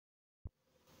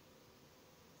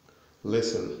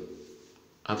Listen,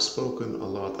 I've spoken a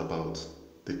lot about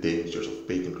the dangers of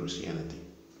pagan Christianity.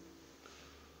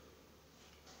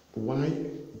 Why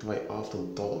do I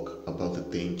often talk about the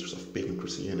dangers of pagan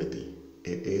Christianity?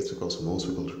 It is because most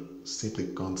people simply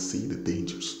can't see the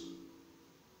dangers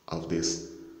of this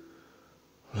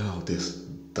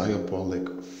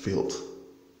diabolic filth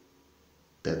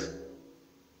that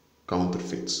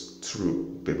counterfeits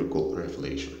true biblical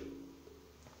revelation.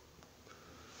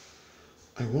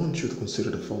 I want you to consider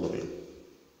the following.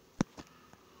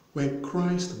 When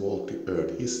Christ walked the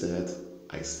earth, he said,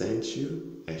 I sent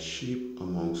you as sheep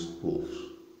amongst wolves.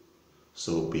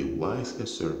 So be wise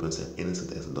as serpents and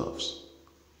innocent as doves.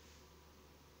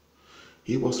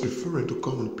 He was referring to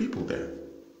common people there.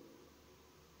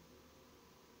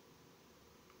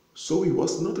 So he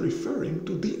was not referring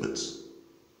to demons.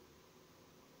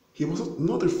 He was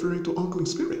not referring to unclean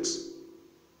spirits.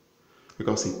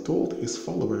 Because he told his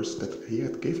followers that he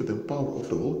had given them power over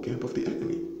the whole camp of the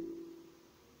enemy.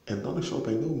 And none shall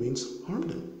by no means harm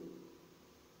them.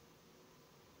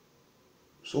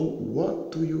 So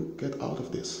what do you get out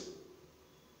of this?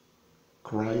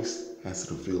 Christ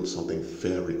has revealed something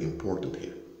very important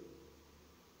here.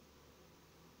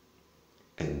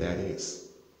 And that is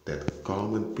that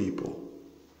common people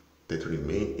that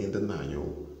remain in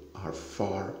denial are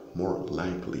far more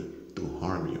likely to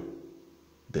harm you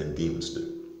than demons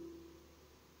do.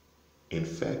 In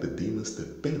fact, the demons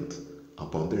depend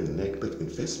upon their negative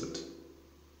investment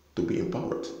to be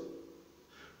empowered.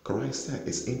 Christ said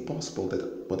it's impossible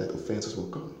that offenses will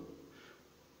come.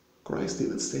 Christ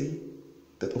didn't say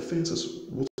that offenses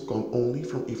would come only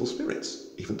from evil spirits,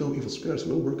 even though evil spirits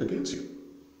will work against you.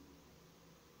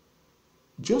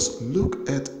 Just look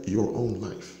at your own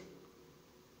life.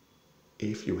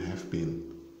 If you have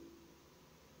been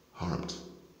harmed,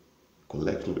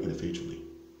 collectively, individually,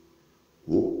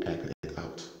 who acted it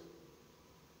out?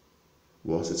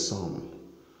 Was it some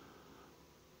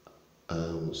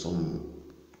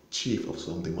chief of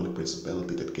some demonic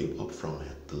principality that came up from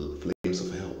the flames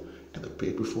of hell and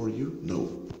appeared before you?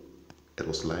 No. It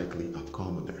was likely a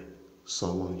commoner,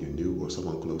 someone you knew or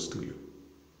someone close to you.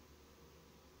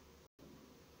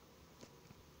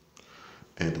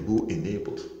 And who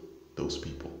enabled those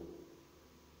people?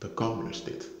 The commoners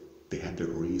did. They had their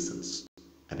reasons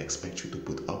and expect you to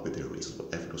put up with their reasons,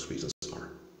 whatever those reasons are.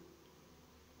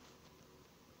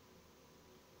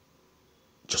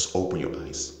 Just open your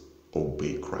eyes.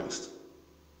 Obey Christ.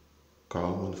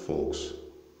 Common folks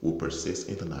who persist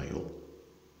in denial,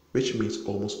 which means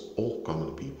almost all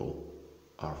common people,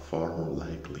 are far more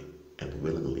likely and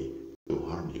willingly to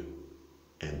harm you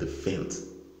and defend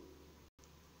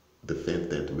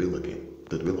that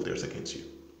will of theirs against you.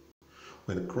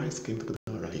 When Christ came to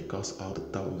Gadara, he cast out the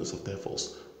thousands of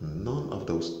devils. None of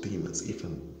those demons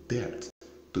even dared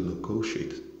to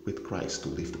negotiate with Christ to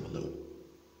leave them alone.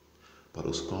 But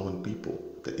those common people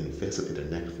that invested in their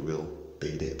negative will,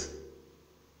 they did.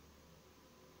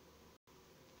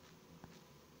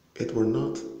 It were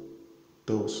not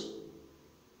those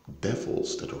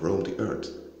devils that roamed the earth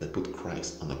that put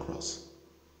Christ on the cross.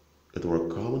 It were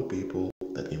common people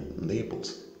that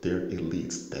enabled their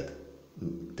elites that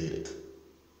did it.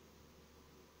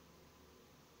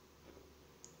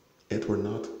 It were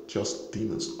not just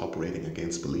demons operating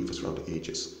against believers throughout the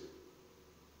ages.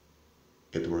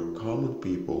 It were common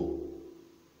people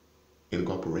in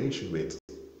cooperation with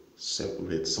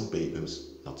some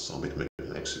pagans, not some,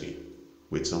 actually,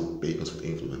 with some pagans with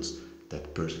influence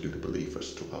that persecuted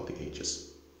believers throughout the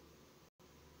ages.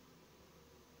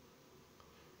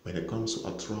 When it comes to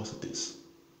atrocities,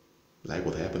 like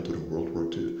what happened during World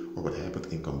War II or what happened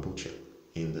in Cambodia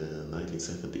in the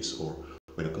 1970s, or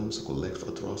when it comes to collective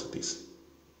atrocities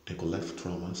and collective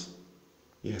traumas,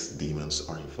 yes, demons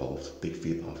are involved. They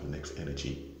feed off the next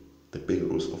energy. The big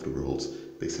rulers of the world,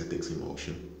 they set things in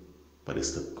motion. But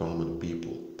it's the common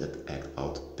people that act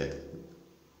out that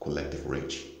collective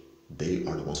rage. They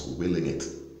are the ones willing it.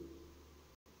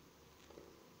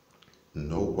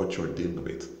 Know what you're dealing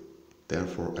with.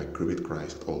 Therefore, agree with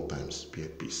Christ at all times. Be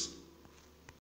at peace.